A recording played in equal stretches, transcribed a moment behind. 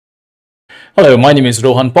Hello, my name is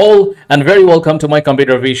Rohan-Paul and very welcome to my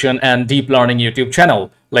computer vision and deep learning YouTube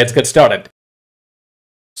channel. Let's get started.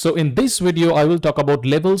 So in this video, I will talk about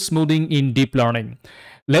level smoothing in deep learning.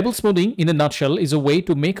 Level smoothing in a nutshell is a way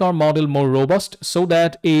to make our model more robust so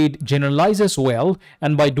that it generalizes well,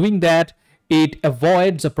 and by doing that, it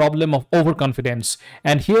avoids the problem of overconfidence.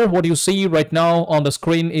 And here what you see right now on the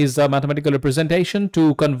screen is a mathematical representation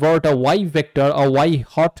to convert a y vector, a y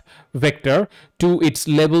hot vector, to its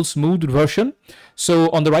level smoothed version. So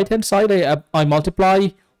on the right hand side, I multiply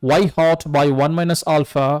y hot by 1 minus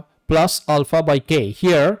alpha plus alpha by k.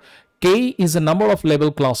 Here k is the number of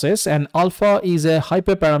level classes and alpha is a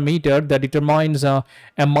hyperparameter that determines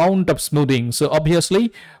amount of smoothing. So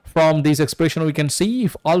obviously from this expression we can see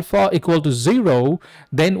if alpha equal to 0,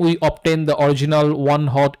 then we obtain the original 1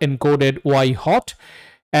 hot encoded y hot,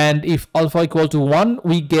 and if alpha equal to 1,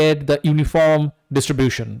 we get the uniform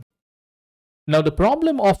distribution. Now the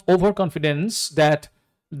problem of overconfidence that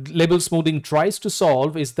level smoothing tries to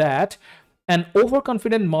solve is that an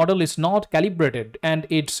overconfident model is not calibrated and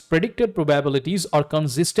its predicted probabilities are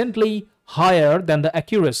consistently higher than the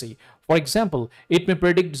accuracy. For example, it may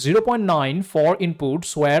predict 0.9 for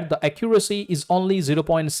inputs where the accuracy is only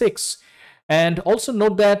 0.6. And also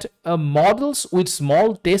note that models with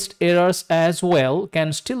small test errors as well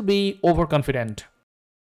can still be overconfident.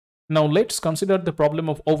 Now let's consider the problem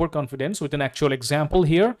of overconfidence with an actual example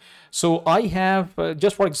here. So I have,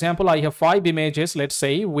 just for example, I have 5 images, let's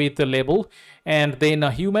say, with a label, and then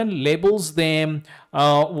a human labels them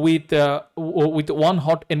with one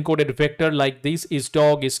hot encoded vector like this: is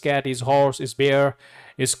dog, is cat, is horse, is bear,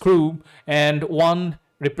 is crew, and 1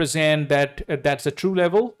 represent that's a true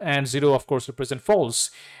level, and 0 of course represent false.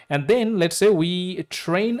 And then let's say we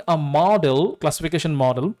train a model, classification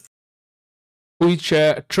model, which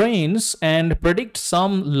trains and predicts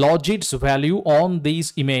some logits value on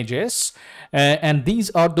these images, and these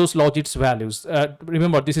are those logits values.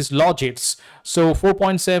 Remember, this is logits, so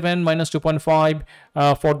 4.7 minus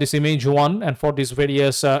 2.5 for this image 1, and for this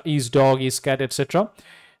various is dog, is cat, etc.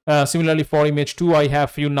 Similarly for image 2 I have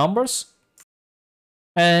few numbers,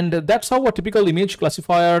 and that's how a typical image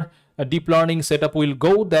classifier deep learning setup will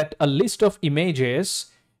go, that a list of images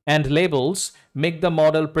and labels make the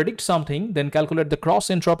model predict something, then calculate the cross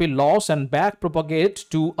entropy loss and back propagate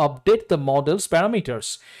to update the model's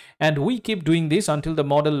parameters. And we keep doing this until the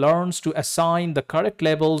model learns to assign the correct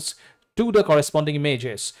labels to the corresponding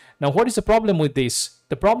images. Now what is the problem with this?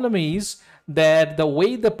 The problem is that the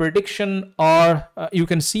way the prediction are, you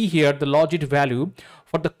can see here the logit value,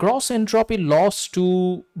 for the cross entropy loss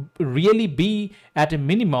to really be at a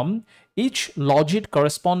minimum, each logit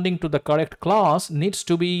corresponding to the correct class needs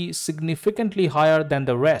to be significantly higher than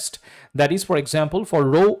the rest. That is, for example, for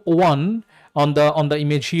row 1 on the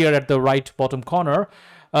image here at the right bottom corner,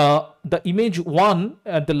 the image 1,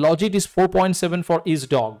 the logit is 4.7 for is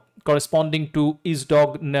dog, corresponding to is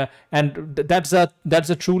dog, and that's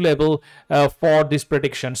a true level for this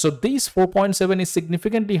prediction. So this 4.7 is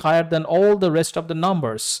significantly higher than all the rest of the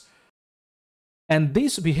numbers, and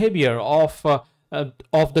this behavior of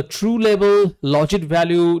the true level logit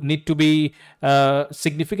value need to be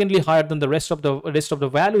significantly higher than the rest of the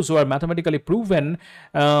values who are mathematically proven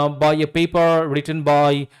by a paper written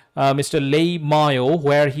by Mr. Lei Mayo,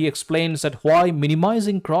 where he explains that why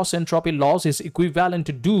minimizing cross entropy loss is equivalent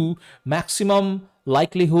to do maximum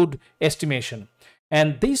likelihood estimation.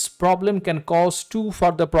 And this problem can cause two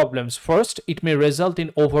further problems. First, it may result in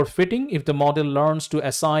overfitting if the model learns to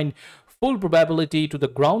assign full probability to the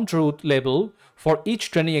ground truth label for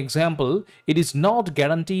each training example. It is not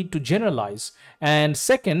guaranteed to generalize. And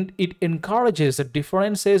second, it encourages the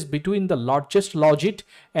differences between the largest logit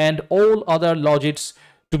and all other logits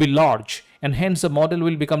to be large, and hence the model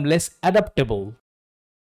will become less adaptable.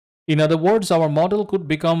 In other words, our model could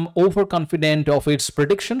become overconfident of its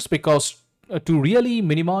predictions, because to really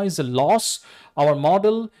minimize the loss, our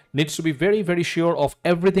model needs to be very, very sure of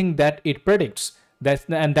everything that it predicts.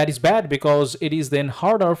 And that is bad, because it is then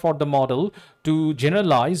harder for the model to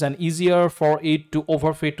generalize and easier for it to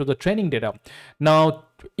overfit to the training data. Now,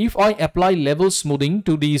 if I apply level smoothing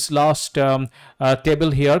to this last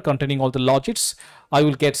table here containing all the logits, I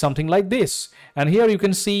will get something like this. And here you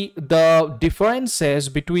can see the differences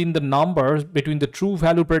between the numbers, between the true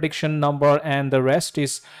value prediction number and the rest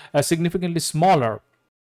is significantly smaller.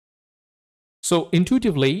 So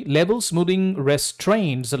intuitively, level smoothing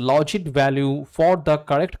restrains the logit value for the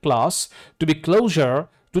correct class to be closer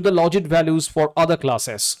to the logit values for other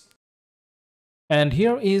classes. And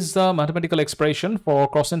here is the mathematical expression for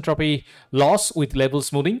cross entropy loss with level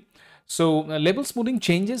smoothing. So level smoothing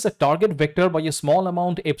changes a target vector by a small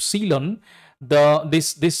amount epsilon,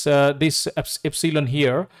 this epsilon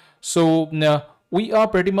here. So we are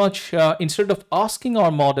pretty much, instead of asking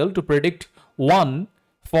our model to predict 1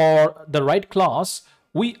 for the right class,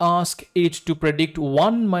 we ask it to predict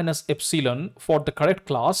 1 minus epsilon for the correct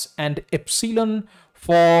class and epsilon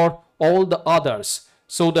for all the others.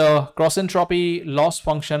 So the cross entropy loss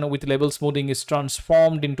function with level smoothing is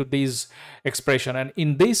transformed into this expression, and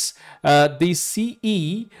in this, the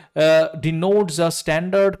CE denotes a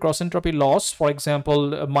standard cross entropy loss, for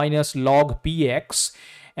example, minus log px,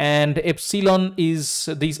 and epsilon is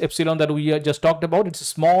this epsilon that we just talked about. It's a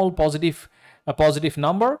small a positive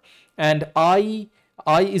number, and I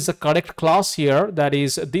is a correct class here, that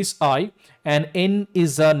is this I, and n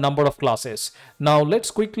is a number of classes. Now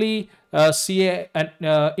let's quickly see an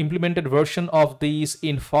implemented version of these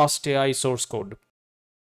in FastAI source code.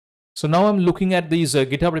 So now I'm looking at this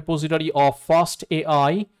GitHub repository of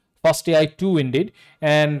FastAI 2 indeed,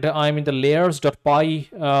 and I'm in the layers.py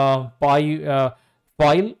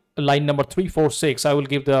file, line number 346. I will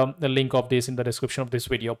give the link of this in the description of this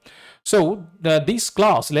video. So this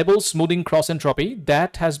class level smoothing cross entropy,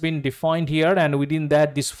 that has been defined here, and within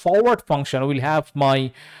that, this forward function will have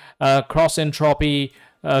my cross entropy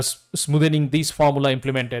smoothing this formula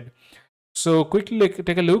implemented. So quickly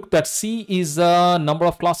take a look that C is a number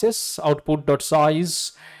of classes,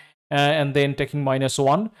 output.size, and then taking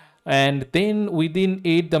 -1, and then within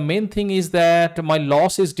it the main thing is that my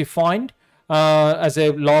loss is defined as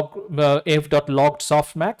a log f.logged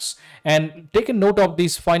softmax, and take a note of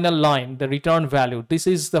this final line, the return value. This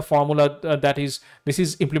is the formula this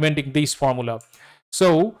is implementing this formula.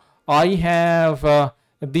 So I have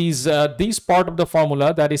this part of the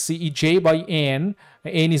formula, that is Cej by n.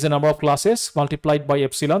 N is the number of classes multiplied by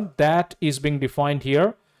epsilon, that is being defined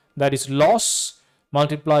here. That is loss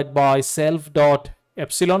multiplied by self dot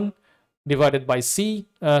epsilon divided by C.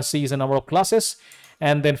 C is the number of classes.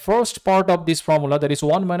 And then first part of this formula, that is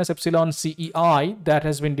 1 minus epsilon CEI, that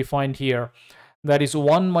has been defined here. That is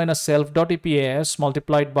 1 minus self dot EPS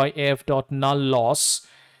multiplied by f dot null loss,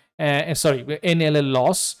 NLL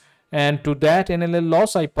loss. And to that NLL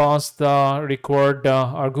loss, I pass the required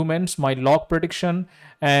arguments, my log prediction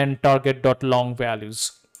and target.long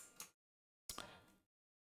values.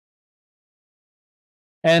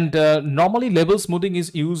 And normally level smoothing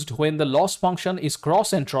is used when the loss function is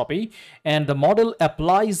cross entropy and the model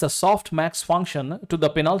applies the softmax function to the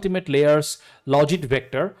penultimate layer's logit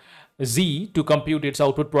vector Z to compute its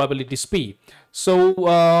output probabilities P.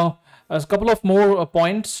 So a couple of more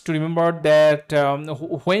points to remember, that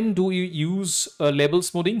when do you use level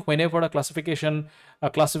smoothing? Whenever a classification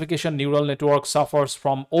neural network suffers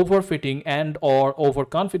from overfitting and or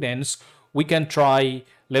overconfidence, we can try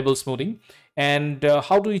level smoothing. And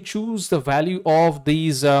how do we choose the value of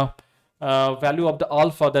these value of the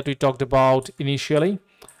alpha that we talked about initially,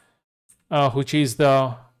 which is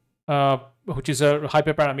a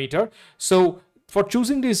hyperparameter. So for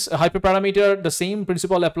choosing this hyperparameter, the same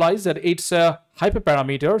principle applies, that it's a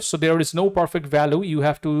hyperparameter, so there is no perfect value. You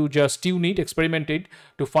have to just tune it, experiment it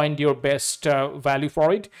to find your best value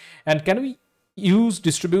for it. And can we use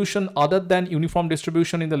distribution other than uniform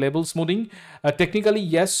distribution in the level smoothing? Technically,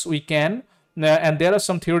 yes, we can. And there are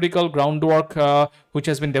some theoretical groundwork which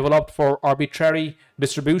has been developed for arbitrary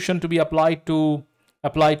distribution to be applied to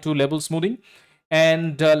level smoothing.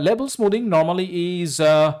 And level smoothing normally is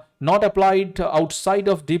not applied outside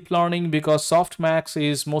of deep learning, because softmax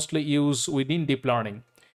is mostly used within deep learning.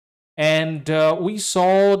 And we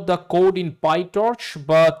saw the code in Pytorch,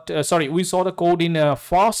 but we saw the code in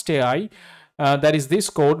FastAI. That is this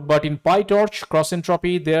code, but in Pytorch cross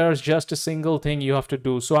entropy, there's just a single thing you have to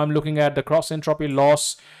do. So I'm looking at the cross entropy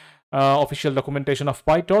loss official documentation of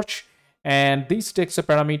Pytorch, and this takes a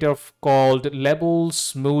parameter called level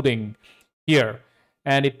smoothing here,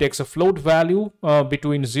 and it takes a float value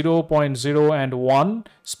between 0.0 and 1,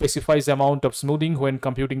 specifies the amount of smoothing when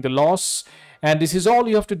computing the loss. And this is all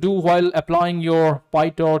you have to do while applying your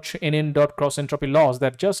Pytorch nn.cross entropy loss,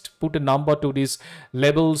 that just put a number to this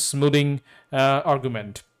level smoothing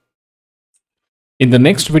argument. In the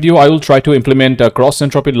next video, I will try to implement a cross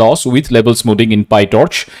entropy loss with level smoothing in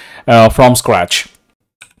Pytorch from scratch.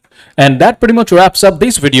 And that pretty much wraps up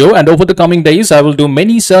this video, and over the coming days I will do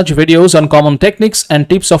many such videos on common techniques and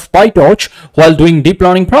tips of Pytorch while doing deep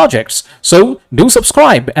learning projects. So do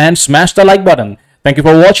subscribe and smash the like button. Thank you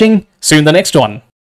for watching. See you in the next one.